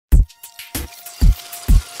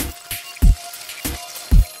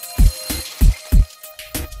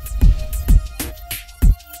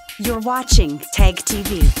You're watching Tag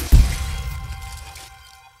TV.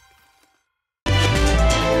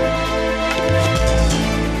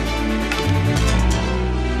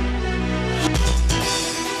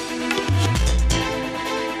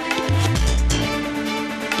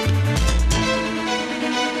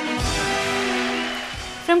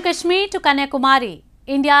 From Kashmir to Kanyakumari,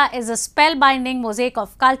 India is a spellbinding mosaic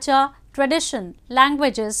of culture, tradition,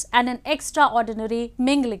 languages and an extraordinary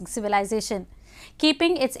mingling civilization.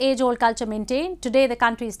 Keeping its age-old culture maintained, today the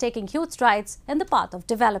country is taking huge strides in the path of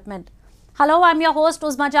development. Hello, I'm your host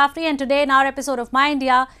Uzma Jafri, and today in our episode of My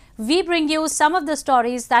India, we bring you some of the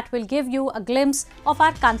stories that will give you a glimpse of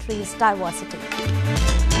our country's diversity.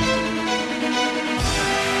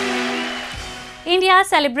 India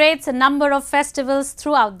celebrates a number of festivals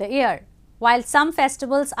throughout the year. While some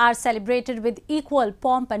festivals are celebrated with equal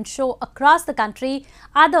pomp and show across the country,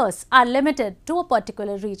 others are limited to a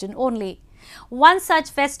particular region only. One such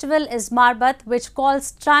festival is Marbat, which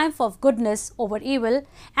calls triumph of goodness over evil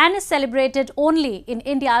and is celebrated only in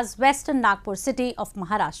India's western Nagpur city of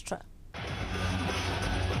Maharashtra.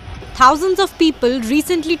 Thousands of people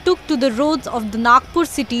recently took to the roads of the Nagpur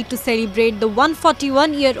city to celebrate the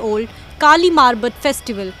 141-year-old Kali Marbat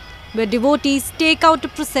festival, where devotees take out a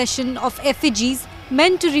procession of effigies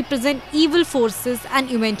meant to represent evil forces and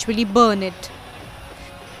eventually burn it.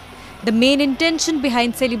 The main intention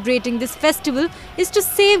behind celebrating this festival is to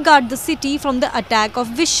safeguard the city from the attack of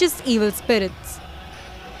vicious evil spirits.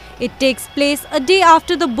 It takes place a day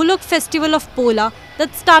after the Bullock festival of Pola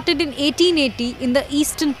that started in 1880 in the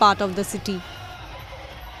eastern part of the city.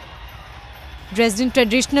 Dressed in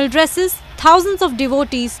traditional dresses, thousands of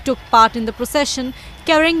devotees took part in the procession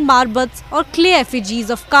carrying marbats or clay effigies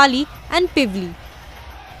of Kali and Pivli.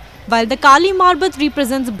 While the Kali Marbat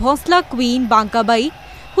represents Bhosla Queen Bankabai,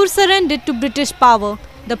 who surrendered to British power,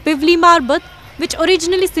 the Pivli Marbat, which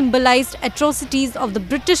originally symbolized atrocities of the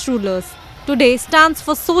British rulers, today stands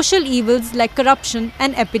for social evils like corruption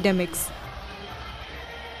and epidemics.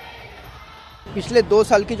 पिछले 2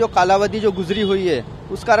 साल की जो कालावधि जो गुजरी हुई है,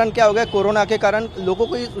 उस कारण क्या हो गया, कोरोना के कारण लोगों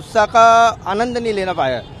को इस उत्साह का आनंद नहीं लेना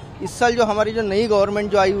पाया। इस साल जो हमारी जो नई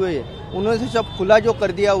गवर्नमेंट जो आई हुई है, उन्होंने सब खुला जो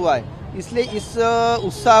कर दिया हुआ है, इसलिए इस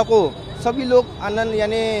उत्साह को सभी लोग आनंद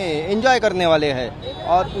यानी एंजॉय करने वाले हैं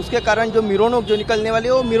और उसके कारण जो मिरोनोक जो निकलने वाली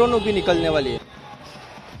है, वो मिरोनोक भी निकलने वाली है।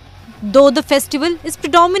 Though the festival is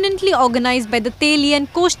predominantly organized by the Teli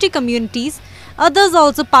and Koshti communities, others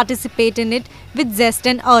also participate in it with zest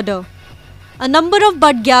and ardor. A number of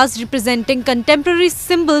badgyas representing contemporary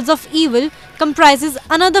symbols of evil comprises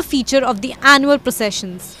another feature of the annual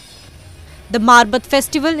processions. The Marbat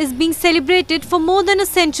festival is being celebrated for more than a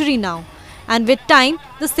century now, and with time,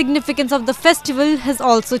 the significance of the festival has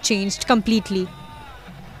also changed completely.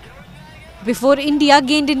 Before India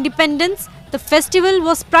gained independence, the festival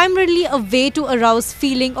was primarily a way to arouse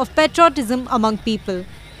feeling of patriotism among people.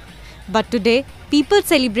 But today, people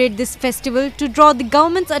celebrate this festival to draw the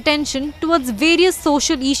government's attention towards various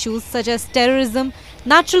social issues such as terrorism,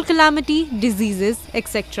 natural calamity, diseases,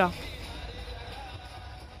 etc.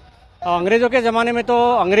 अंग्रेज़ों के ज़माने में तो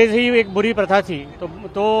अंग्रेज़ ही एक बुरी प्रथा थी,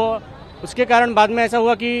 तो उसके कारण बाद में ऐसा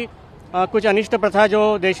हुआ कि कुछ अनिष्ट प्रथा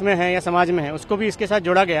जो देश में है या समाज में है, उसको भी इसके साथ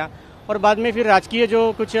जोड़ा गया और बाद में फिर राजकीय जो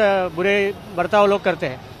कुछ बुरे बर्ताव लोग करते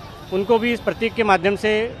हैं, उनको भी इस प्रतीक के माध्यम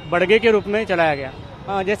से बड़गे के रूप में चलाया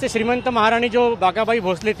गया। जैसे श्रीमंत महारानी जो बाकाबाई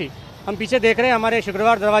भोसले थी, हम पीछे देख रहे हैं, हमारे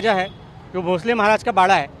शुक्रवार दरवाज़ा है जो भोसले महाराज का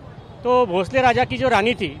बाड़ा है, तो भोसले राजा की जो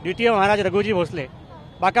रानी थी, द्वितीय महाराज रघुजी भोसले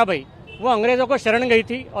बाकाबाई, वो अंग्रेज़ों को शरण गई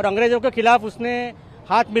थी और अंग्रेज़ों के खिलाफ उसने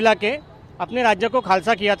हाथ मिला के अपने राज्य को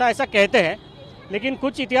खालसा किया था, ऐसा कहते हैं। लेकिन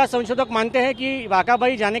कुछ इतिहास संशोधक मानते हैं कि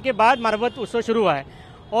बाकाबाई जाने के बाद मारबत उत्सव शुरू हुआ है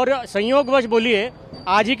और संयोगवश बोलिए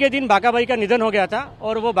आज ही के दिन बाकाबाई का निधन हो गया था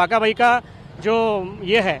और वो बाकाबाई का जो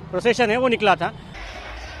ये है प्रोसेशन है वो निकला था।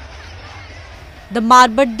 The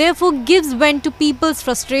Marbat therefore gives vent to people's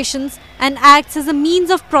frustrations and acts as a means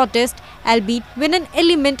of protest, albeit with an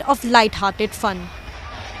element of light-hearted fun.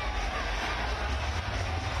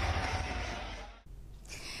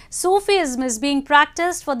 Sufism is being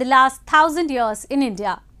practiced for the last 1,000 years in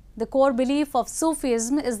India. The core belief of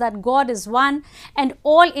Sufism is that God is one and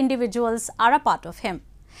all individuals are a part of Him.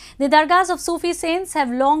 The dargahs of Sufi saints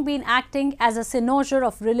have long been acting as a cynosure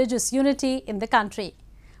of religious unity in the country.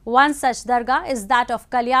 One such dargah is that of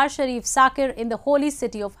Kalyar Sharif Sakir in the holy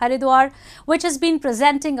city of Haridwar, which has been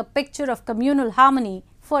presenting a picture of communal harmony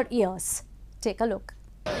for years. Take a look.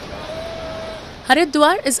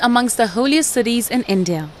 Haridwar is amongst the holiest cities in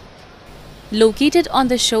India. Located on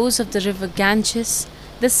the shores of the river Ganges,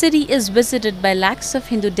 the city is visited by lakhs of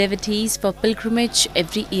Hindu devotees for pilgrimage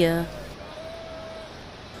every year.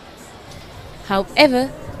 However,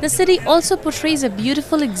 The city also portrays a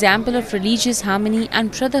beautiful example of religious harmony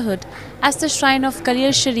and brotherhood, as the shrine of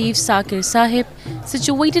Kalir Sharif Sakir Sahib,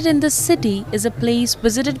 situated in the city, is a place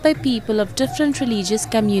visited by people of different religious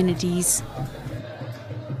communities.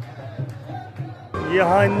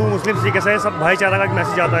 यहाँ हिंदू मुस्लिम सिख ईसाई सब भाईचारा का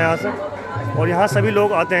message आता है यहाँ से, और यहाँ सभी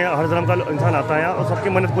लोग आते हैं, हर धर्म का इंसान आता है और सबकी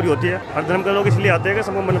मन्नत पूरी होती है। हर धर्म के लोग इसलिए आते हैं कि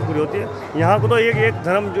सबको मन्नत पूरी होती है। यहाँ को तो एक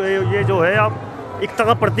धर्म जो है आप एकता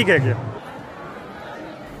का प्रतीक है क्या।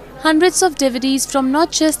 Hundreds of devotees from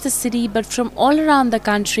not just the city but from all around the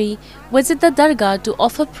country visit the dargah to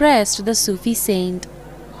offer prayers to the Sufi saint.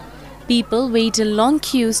 People wait in long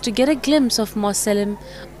queues to get a glimpse of Mausoleum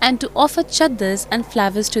and to offer chaddars and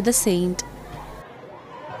flowers to the saint.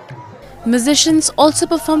 Musicians also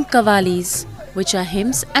perform qawwalis, which are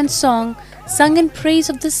hymns and songs sung in praise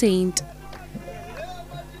of the saint.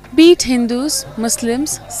 Be it Hindus,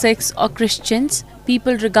 Muslims, Sikhs or Christians,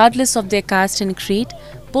 people regardless of their caste and creed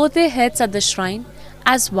bow their heads at the shrine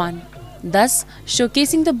as one, thus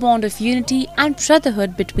showcasing the bond of unity and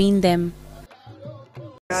brotherhood between them.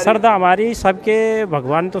 श्रद्धा हमारी सबके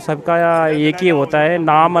भगवान तो सबका एक ही होता है,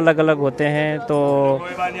 नाम अलग अलग होते हैं,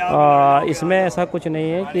 तो इसमें ऐसा कुछ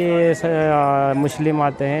नहीं है कि मुस्लिम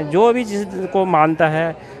आते हैं, जो भी जिसको मानता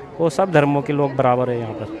है वो सब धर्मों के लोग बराबर है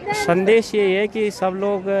यहाँ पर। संदेश ये है कि सब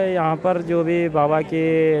लोग यहाँ पर जो भी बाबा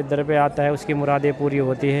के दर पे आता है उसकी मुरादें पूरी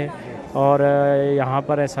होती है, और यहाँ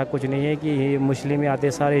पर ऐसा कुछ नहीं है कि मुस्लिम ही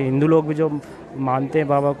आते, सारे हिंदू लोग भी जो मानते हैं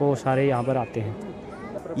बाबा को सारे यहाँ पर आते हैं।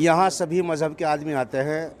 यहाँ सभी मज़हब के आदमी आते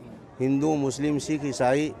हैं, हिंदू, मुस्लिम, सिख,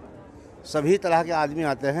 ईसाई सभी तरह के आदमी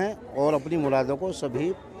आते हैं और अपनी मुरादों को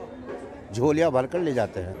सभी झोलियाँ भर कर ले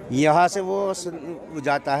जाते हैं। यहाँ से वो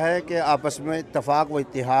जाता है कि आपस में इत्तेफाक व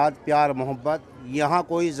इत्तिहाद, प्यार मोहब्बत, यहाँ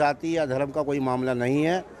कोई ज़ाति या धर्म का कोई मामला नहीं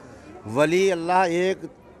है। वली अल्लाह एक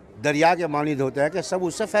दरिया के मानिंद होते हैं कि सब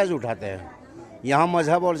उससे फैज़ उठाते हैं। यहाँ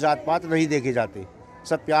मज़हब और ज़ात पात नहीं देखी जाती,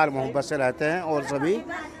 सब प्यार मोहब्बत से रहते हैं और सभी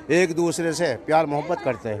एक दूसरे से प्यार मोहब्बत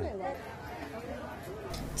करते हैं।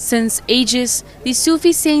 Since ages, the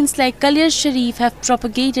Sufi saints like Kalir Sharif have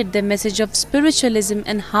propagated the message of spiritualism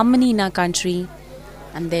and harmony in our country,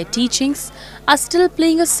 and their teachings are still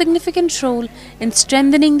playing a significant role in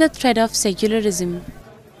strengthening the thread of secularism.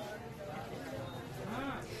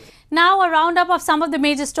 Now a roundup of some of the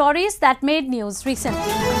major stories that made news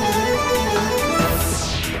recently.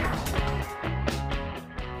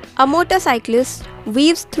 A motorcyclist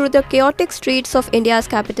weaves through the chaotic streets of India's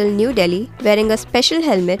capital New Delhi wearing a special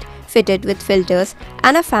helmet fitted with filters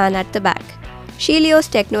and a fan at the back. Shelios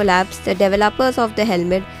Technolabs, the developers of the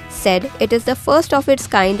helmet, said it is the first of its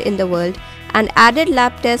kind in the world, and added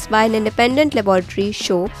lab tests by an independent laboratory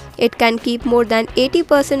show it can keep more than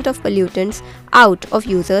 80% of pollutants out of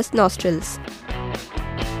users' nostrils.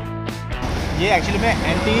 ये actually में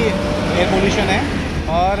anti air pollution है,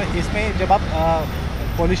 और इसमें जब आप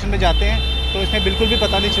pollution में जाते हैं तो इसमें बिल्कुल भी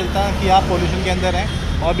पता नहीं चलता कि आप पॉल्यूशन के अंदर हैं,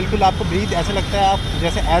 और बिल्कुल आपको ब्रीथ ऐसा लगता है आप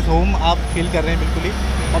जैसे एज होम आप फील कर रहे हैं बिल्कुल ही,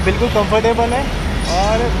 और बिल्कुल कंफर्टेबल है,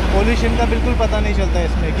 और पॉल्यूशन का बिल्कुल पता नहीं चलता है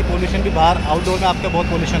इसमें कि पॉल्यूशन भी बाहर आउटडोर में आपका बहुत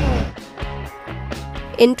पॉल्यूशन हो।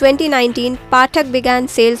 In 2019, Pathak began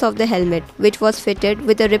sales of the helmet, which was fitted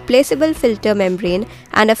with a replaceable filter membrane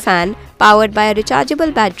and a fan powered by a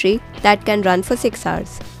rechargeable battery that can run for 6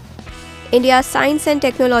 hours. India's Science and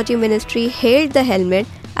Technology Ministry hailed the helmet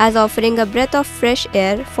as offering a breath of fresh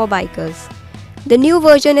air for bikers. The new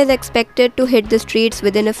version is expected to hit the streets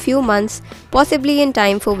within a few months, possibly in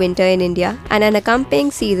time for winter in India and an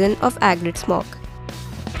accompanying season of agrid smog.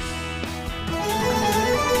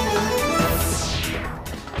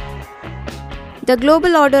 The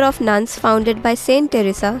Global Order of Nuns, founded by Saint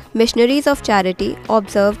Teresa, Missionaries of Charity,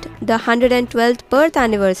 observed the 112th birth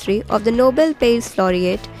anniversary of the Nobel Peace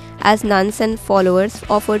Laureate as nuns and followers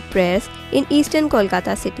offered prayers in eastern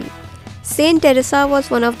Kolkata city. Saint Teresa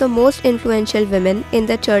was one of the most influential women in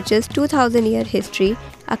the church's 2000-year history,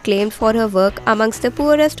 acclaimed for her work amongst the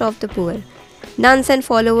poorest of the poor. Nuns and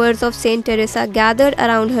followers of Saint Teresa gathered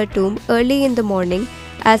around her tomb early in the morning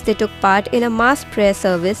as they took part in a mass prayer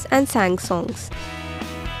service and sang songs.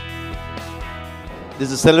 This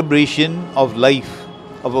is a celebration of life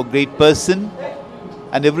of a great person,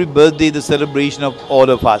 and every birthday is the celebration of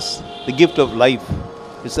all of us. The gift of life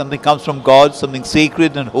is something that comes from God, something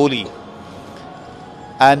sacred and holy.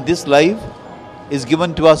 And this life is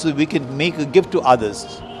given to us so we can make a gift to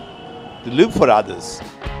others, to live for others.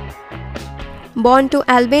 Born to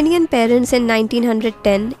Albanian parents in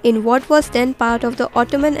 1910 in what was then part of the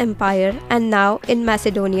Ottoman Empire and now in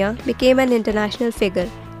Macedonia, became an international figure.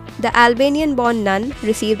 The Albanian-born nun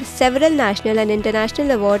received several national and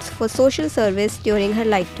international awards for social service during her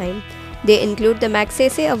lifetime. They include the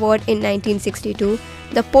Magsaysay Award in 1962,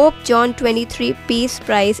 the Pope John XXIII Peace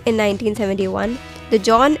Prize in 1971, the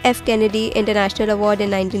John F. Kennedy International Award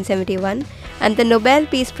in 1971, and the Nobel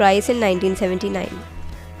Peace Prize in 1979.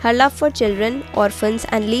 Her love for children, orphans,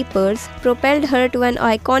 and lepers propelled her to an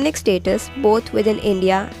iconic status both within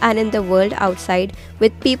India and in the world outside,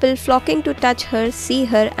 with people flocking to touch her, see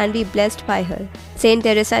her, and be blessed by her. Saint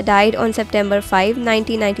Teresa died on September 5,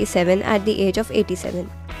 1997, at the age of 87.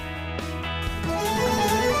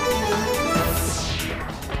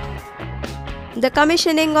 The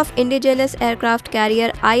commissioning of indigenous aircraft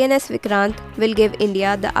carrier INS Vikrant will give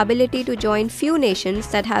India the ability to join few nations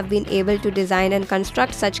that have been able to design and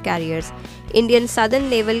construct such carriers, Indian Southern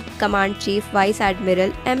Naval Command Chief Vice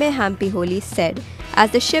Admiral M.A. Hampiholi said as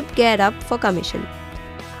the ship geared up for commission.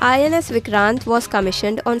 INS Vikrant was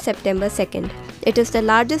commissioned on September 2nd. It is the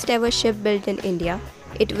largest ever ship built in India.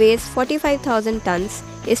 It weighs 45,000 tons,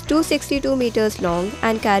 is 262 meters long,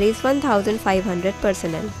 and carries 1,500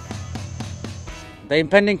 personnel. The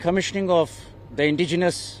impending commissioning of the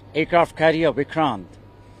indigenous aircraft carrier Vikrant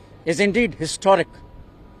is indeed historic,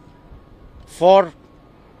 for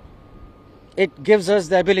it gives us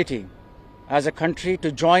the ability as a country to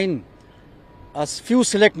join a few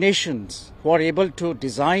select nations who are able to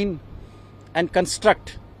design and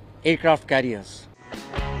construct aircraft carriers.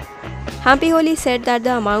 Hampiholi said that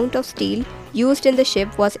the amount of steel used in the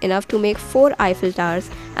ship was enough to make 4 Eiffel Towers,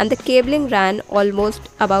 and the cabling ran almost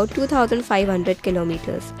about 2,500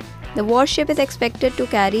 kilometers. The warship is expected to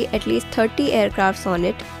carry at least 30 aircrafts on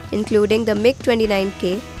it, including the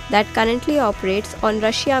MiG-29K that currently operates on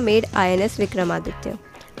Russia-made INS Vikramaditya.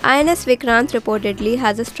 INS Vikrant reportedly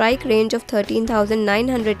has a strike range of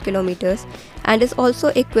 13,900 kilometers and is also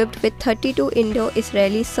equipped with 32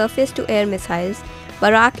 Indo-Israeli surface-to-air missiles,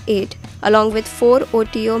 Barak-8, along with 4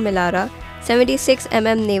 OTO Melara 76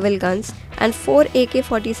 mm naval guns and 4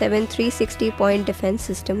 AK-47 360-point defense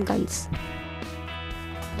system guns.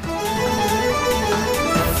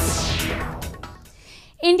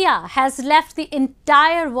 India has left the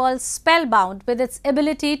entire world spellbound with its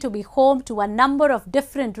ability to be home to a number of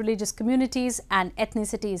different religious communities and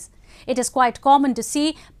ethnicities. It is quite common to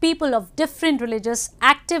see people of different religions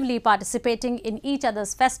actively participating in each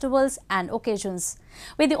other's festivals and occasions.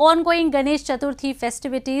 With the ongoing Ganesh Chaturthi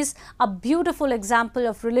festivities, a beautiful example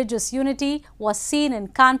of religious unity was seen in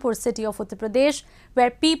Kanpur city of Uttar Pradesh,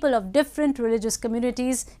 where people of different religious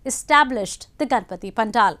communities established the Ganpati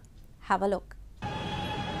Pandal. Have a look.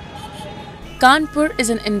 Kanpur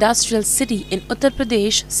is an industrial city in Uttar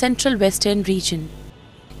Pradesh central western region.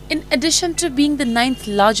 In addition to being the 9th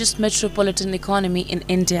largest metropolitan economy in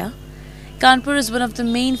India, Kanpur is one of the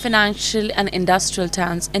main financial and industrial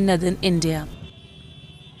towns in northern India.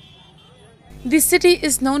 The city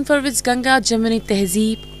is known for its Ganga Jamuni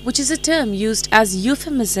Tehzeeb, which is a term used as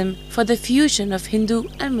euphemism for the fusion of Hindu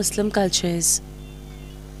and Muslim cultures.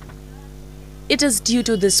 It is due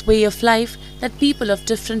to this way of life that people of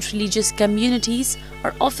different religious communities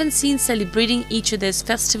are often seen celebrating each other's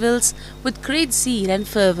festivals with great zeal and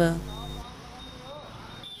fervor.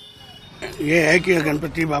 ये है कि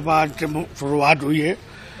गणपति बाबा आज से शुरुआत हुई है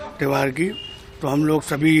त्यौहार की, तो हम लोग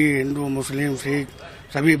सभी हिंदू मुस्लिम सिख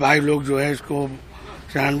सभी भाई लोग जो है इसको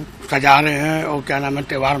सजा रहे हैं और क्या नाम है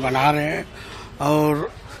त्यौहार मना रहे हैं।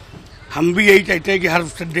 और हम भी यही चाहते हैं कि हर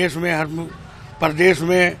देश में हर प्रदेश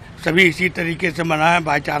में सभी इसी तरीके से मनाएं,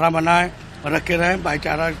 भाईचारा मनाएं, रखे रहें,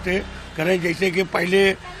 भाईचारा से करें। जैसे कि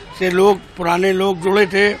पहले से लोग पुराने लोग जुड़े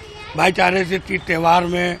थे भाईचारे से तीज त्यौहार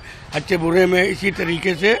में, अच्छे बुरे में, इसी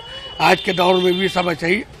तरीके से आज के दौर में भी सब ऐसे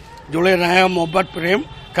ही जुड़े रहें और मोहब्बत प्रेम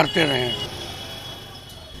करते रहें।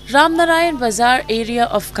 Ramnarayan Bazar area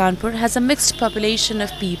of Kanpur has a mixed population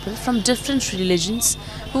of people from different religions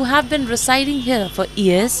who have been residing here for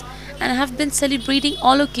years and have been celebrating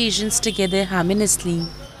all occasions together harmoniously.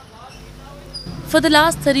 For the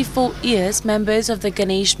last 34 years, members of the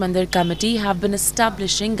Ganesh Mandir committee have been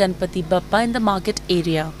establishing Ganpati Bappa in the market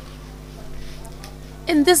area.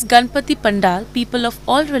 In this Ganpati Pandal, people of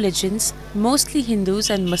all religions, mostly Hindus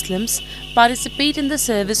and Muslims, participate in the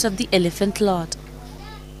service of the Elephant Lord.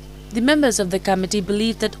 The members of the committee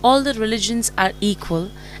believe that all the religions are equal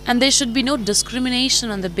and there should be no discrimination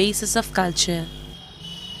on the basis of culture.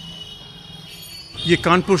 ये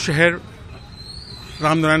कानपुर शहर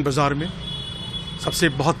रामनारायण बाजार में सबसे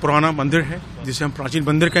बहुत पुराना मंदिर है, जिसे हम प्राचीन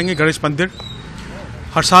मंदिर कहेंगे, गणेश मंदिर।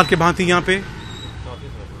 हर साल के भांति यहाँ पे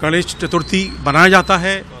गणेश चतुर्थी बनाया जाता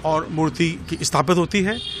है और मूर्ति की स्थापित होती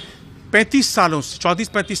है। 35 सालों से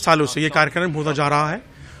 34-35 सालों से ये कार्यक्रम होता जा रहा है।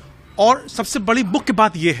 और सबसे बड़ी मुख्य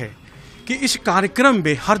बात ये है कि इस कार्यक्रम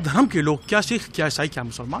में हर धर्म के लोग, क्या सिख, क्या ईसाई, क्या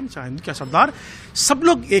मुसलमान, क्या हिंदू, क्या सरदार, सब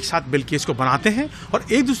लोग एक साथ मिलकर इसको बनाते हैं और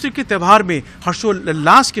एक दूसरे के त्यौहार में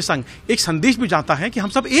हर्षोल्लास के संग एक संदेश भी जाता है कि हम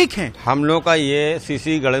सब एक हैं। हम लोग का ये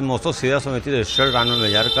सीसी गणेश महोत्सव सेवा समिति रजिस्टर्ड रानवे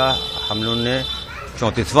बाजार का हम लोग ने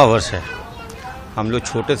 34वां वर्ष है। हम लोग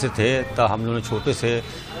छोटे से थे तब हम लोगों ने छोटे से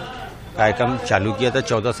कार्यक्रम चालू किया था।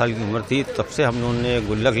 14 साल की उम्र थी तब से हम लोगों ने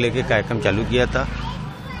गुल्लक लेके कार्यक्रम चालू किया था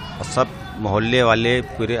और सब मोहल्ले वाले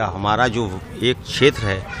पूरे हमारा जो एक क्षेत्र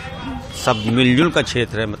है सब मिलजुल का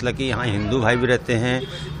क्षेत्र है। मतलब कि यहाँ हिंदू भाई भी रहते हैं,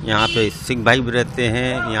 यहाँ पे सिख भाई भी रहते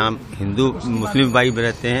हैं, यहाँ हिंदू मुस्लिम भाई भी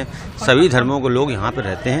रहते हैं, सभी धर्मों के लोग यहाँ पे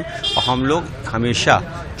रहते हैं और हम लोग हमेशा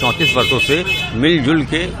 34 वर्षों से मिलजुल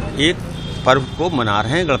के एक पर्व को मना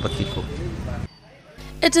रहे हैं, गणपति को।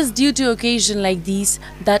 It is due to occasions like these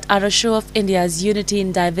that are a show of India's unity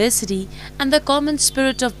in diversity and the common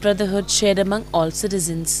spirit of brotherhood shared among all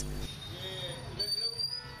citizens.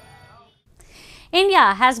 India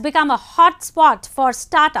has become a hot spot for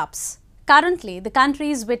startups. Currently, the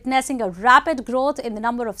country is witnessing a rapid growth in the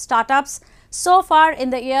number of startups. So far, in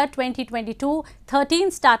the year 2022,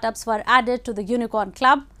 13 startups were added to the Unicorn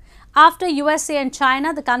Club. After USA and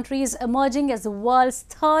China, the country is emerging as the world's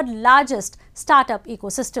third largest startup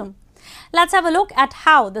ecosystem. Let's have a look at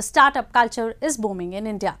how the startup culture is booming in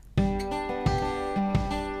India.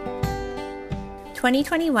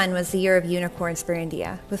 2021 was the year of unicorns for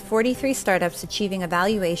India, with 43 startups achieving a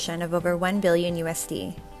valuation of over $1 billion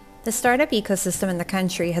USD. The startup ecosystem in the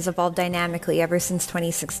country has evolved dynamically ever since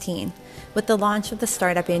 2016, with the launch of the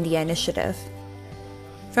Startup India initiative.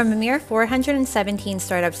 From a mere 417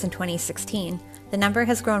 startups in 2016, the number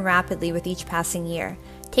has grown rapidly with each passing year,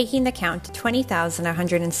 taking the count to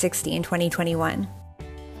 20,160 in 2021.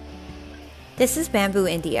 This is Bamboo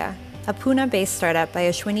India, a Pune-based startup by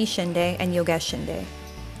Ashwini Shinde and Yogesh Shinde.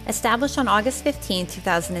 Established on August 15,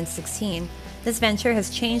 2016, this venture has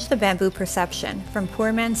changed the bamboo perception from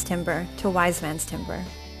poor man's timber to wise man's timber.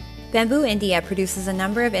 Bamboo India produces a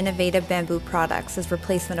number of innovative bamboo products as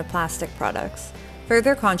replacement of plastic products,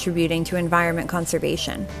 further contributing to environment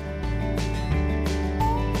conservation.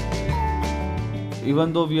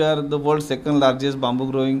 Even though we are the world's second largest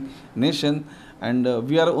bamboo growing nation, and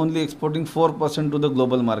we are only exporting 4% to the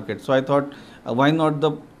global market. So I thought, why not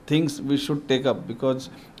the things we should take up, because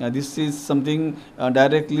this is something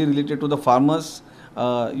directly related to the farmers.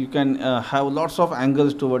 You can have lots of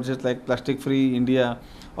angles towards it, like Plastic Free India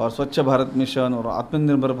or Swachh Bharat Mission or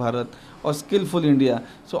Atmanirbhar Bharat or Skillful India.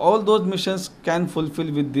 So all those missions can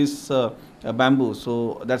fulfill with this bamboo.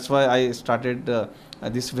 So that's why I started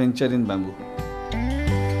this venture in bamboo.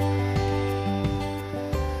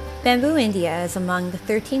 Bamboo India is among the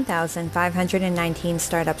 13,519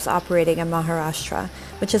 startups operating in Maharashtra,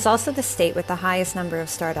 which is also the state with the highest number of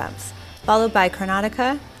startups, followed by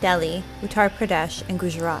Karnataka, Delhi, Uttar Pradesh, and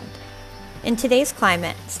Gujarat. In today's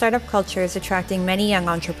climate, startup culture is attracting many young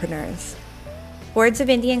entrepreneurs. Boards of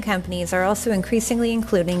Indian companies are also increasingly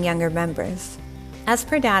including younger members. As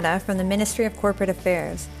per data from the Ministry of Corporate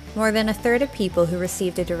Affairs, more than a third of people who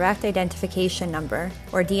received a direct identification number,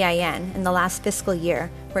 or DIN, in the last fiscal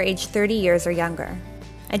year were aged 30 years or younger.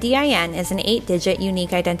 A DIN is an 8-digit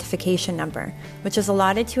unique identification number, which is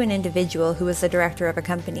allotted to an individual who is the director of a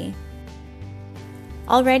company.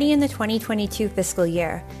 Already in the 2022 fiscal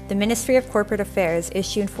year, the Ministry of Corporate Affairs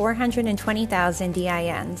issued 420,000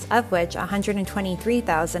 DINs, of which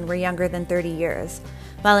 123,000 were younger than 30 years,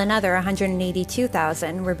 while another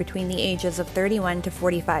 182,000 were between the ages of 31 to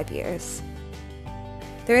 45 years.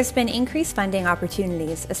 There has been increased funding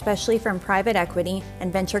opportunities, especially from private equity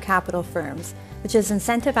and venture capital firms, which is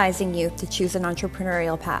incentivizing youth to choose an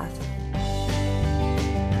entrepreneurial path.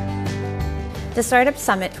 The Startup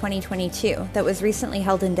Summit 2022, that was recently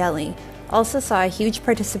held in Delhi, also saw a huge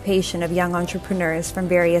participation of young entrepreneurs from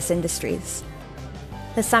various industries.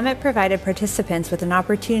 The summit provided participants with an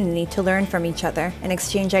opportunity to learn from each other and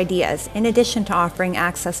exchange ideas, in addition to offering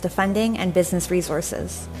access to funding and business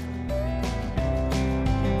resources.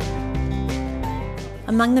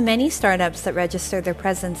 Among the many startups that registered their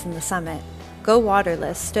presence in the summit, Go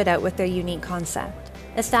Waterless stood out with their unique concept.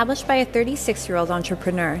 Established by a 36-year-old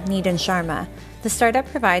entrepreneur, Needan Sharma, the startup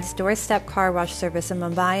provides doorstep car wash service in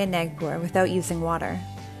Mumbai and Nagpur without using water.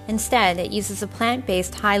 Instead, it uses a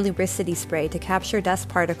plant-based high lubricity spray to capture dust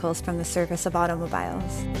particles from the surface of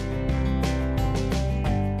automobiles.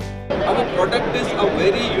 Our product is a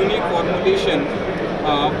very unique formulation.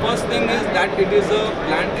 First thing is that it is a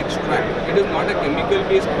plant extract. It is not a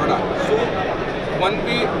chemical-based product. So, one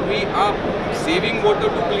way we are saving water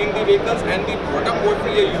to clean the vehicles, and the product what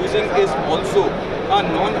we are using is also a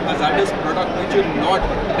non-hazardous product which will not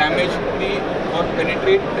damage the or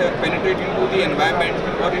penetrate into the environment,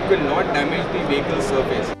 or it will not damage the vehicle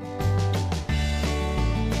surface.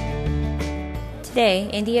 Today,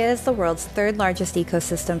 India is the world's third largest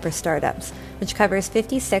ecosystem for startups, which covers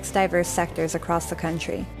 56 diverse sectors across the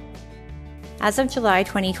country. As of July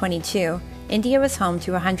 2022, India was home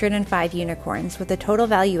to 105 unicorns with a total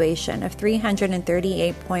valuation of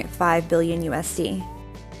 $338.5 billion USD.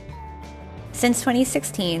 Since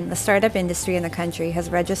 2016, the startup industry in the country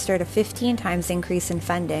has registered a 15 times increase in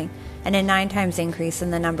funding and a 9 times increase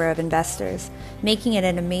in the number of investors, making it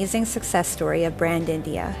an amazing success story of Brand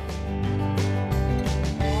India.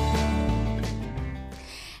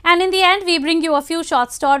 And in the end, we bring you a few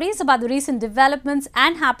short stories about the recent developments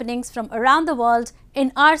and happenings from around the world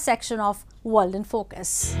in our section of World in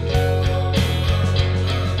Focus.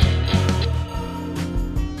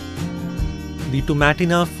 The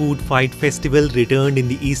Tomatina Food Fight Festival returned in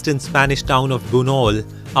the eastern Spanish town of Bunol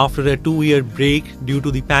after a 2-year break due to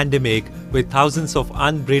the pandemic, with thousands of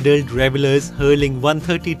unbridled revelers hurling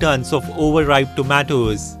 130 tons of overripe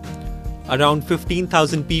tomatoes. Around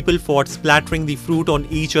 15,000 people fought, splattering the fruit on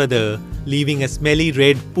each other, leaving a smelly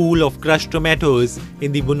red pool of crushed tomatoes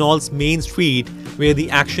in the Bunol's main street where the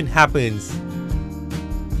action happens.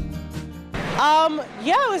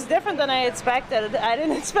 Yeah, it was different than I expected. I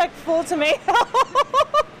didn't expect full tomato.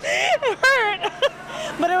 It hurt,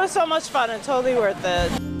 but it was so much fun and totally worth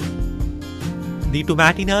it. The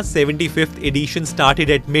Tomatina's 75th edition started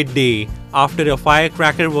at midday after a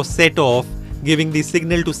firecracker was set off, giving the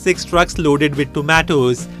signal to 6 trucks loaded with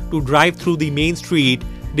tomatoes to drive through the main street,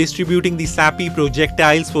 distributing the sappy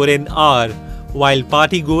projectiles for an hour, while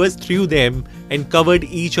partygoers threw them and covered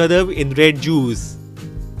each other in red juice.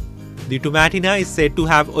 The Tomatina is said to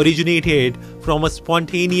have originated from a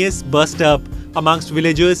spontaneous bust-up amongst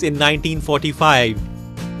villagers in 1945.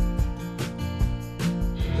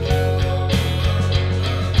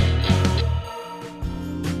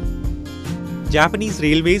 Japanese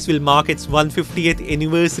Railways will mark its 150th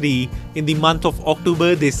anniversary in the month of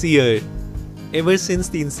October this year. Ever since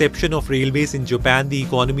the inception of railways in Japan, the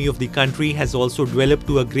economy of the country has also developed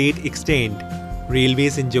to a great extent.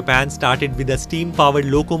 Railways in Japan started with a steam-powered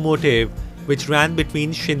locomotive which ran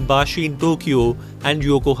between Shinbashi in Tokyo and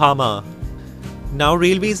Yokohama. Now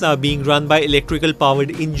railways are being run by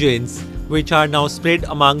electrical-powered engines which are now spread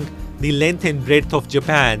among the length and breadth of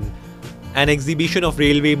Japan. An exhibition of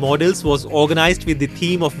railway models was organized with the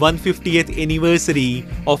theme of 150th anniversary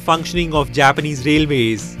of functioning of Japanese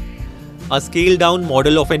railways. A scaled-down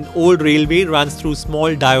model of an old railway runs through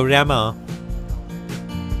small diorama.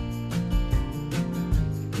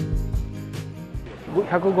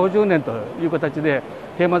 150年という形で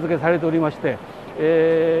テーマ付けされておりまして、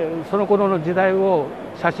その頃の時代を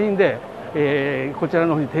写真で、こちら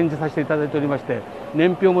の方に展示させていただいておりまして、年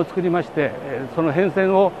表も作りまして、その変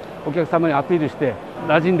遷をお客様にアピールして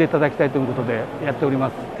馴染んでいただきたいということでやっておりま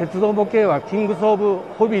す。鉄道模型はキングス・オブ・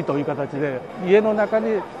ホビーという形で、家の中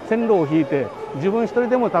に線路を引いて自分一人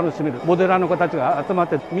でも楽しめる、モデラーの子たちが集まっ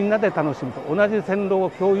てみんなで楽しむと、同じ線路を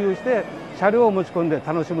共有して車両を持ち込んで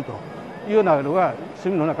楽しむというようなのが趣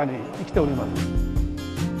味の中に生きております。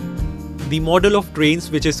The model of trains,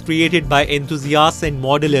 which is created by enthusiasts and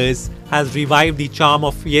modelers, has revived the charm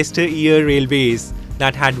of yesteryear railways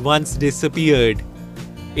that had once disappeared.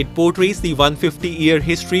 It portrays the 150-year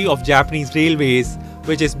history of Japanese railways,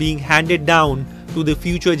 which is being handed down to the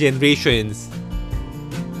future generations.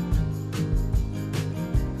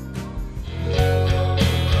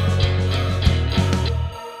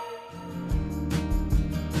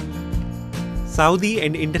 Saudi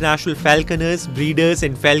and international falconers, breeders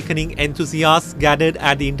and falconing enthusiasts gathered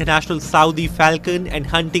at the International Saudi Falcon and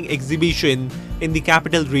Hunting Exhibition in the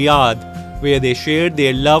capital Riyadh, where they shared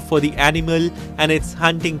their love for the animal and its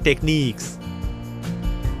hunting techniques.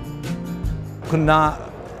 كنا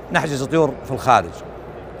نحجز طيور في الخارج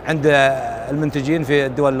عند المنتجين في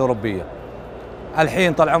الدول الأوروبية.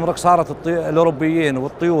 الحين طال عمرك صارت الأوروبيين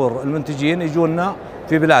والطيور المنتجين يجونا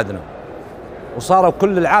في بلادنا. وصاروا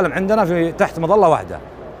كل العالم عندنا في تحت مظلة واحدة،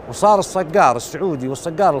 وصار الصقار السعودي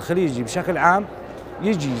والصقار الخليجي بشكل عام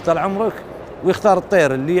يجي طال عمرك ويختار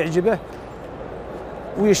الطير اللي يعجبه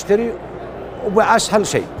ويشتري وبأسهل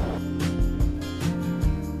شيء.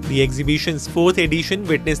 The exhibition's 4th edition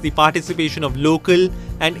witnessed the participation of local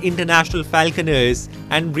and international falconers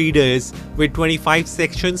and breeders, with 25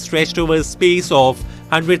 sections stretched over a space of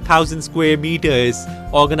 100,000 square meters,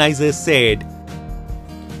 organizers said.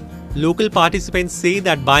 Local participants say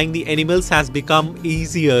that buying the animals has become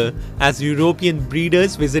easier as European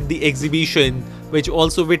breeders visit the exhibition, which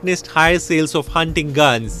also witnessed higher sales of hunting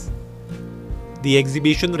guns. The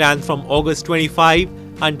exhibition ran from August 25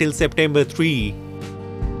 until September 3.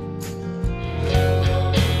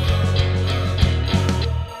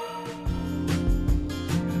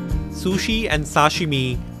 Sushi and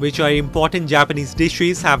sashimi, which are important Japanese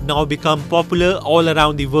dishes, have now become popular all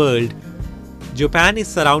around the world. Japan is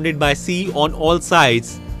surrounded by sea on all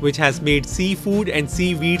sides, which has made seafood and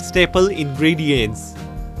seaweed staple ingredients.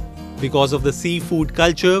 Because of the seafood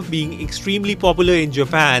culture being extremely popular in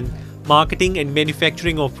Japan, marketing and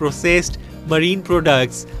manufacturing of processed marine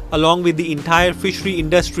products along with the entire fishery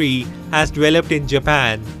industry has developed in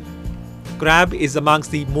Japan. Crab is amongst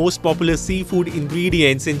the most popular seafood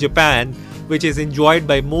ingredients in Japan, which is enjoyed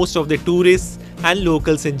by most of the tourists and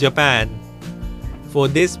locals in Japan. For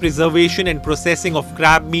this, preservation and processing of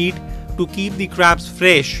crab meat to keep the crabs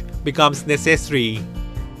fresh becomes necessary.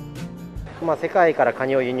 世界からカ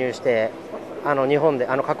ニを輸入して日本で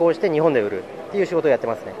加工して日本で売るっていう仕事をやって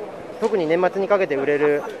ますね。特に年末にかけて売れ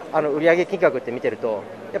る売上金額って見てると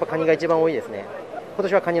やっぱカニが一番多いですね。今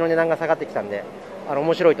年はカニの値段が下がってきたんで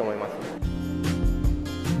面白いと思います。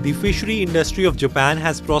 The fishery industry of Japan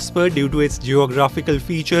has prospered due to its geographical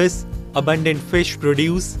features, abundant fish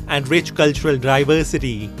produce, and rich cultural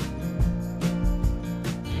diversity.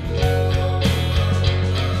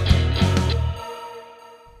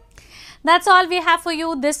 That's all we have for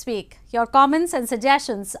you this week. Your comments and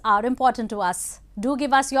suggestions are important to us. Do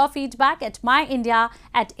give us your feedback at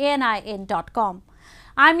myindia@anin.com.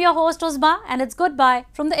 I'm your host Uzma, and it's goodbye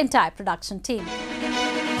from the entire production team.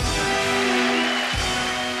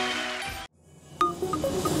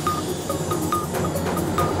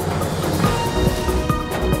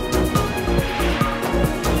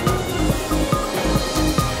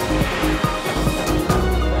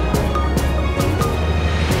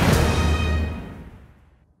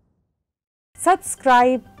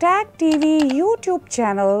 Subscribe TAG TV YouTube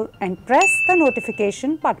channel and press the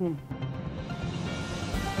notification button.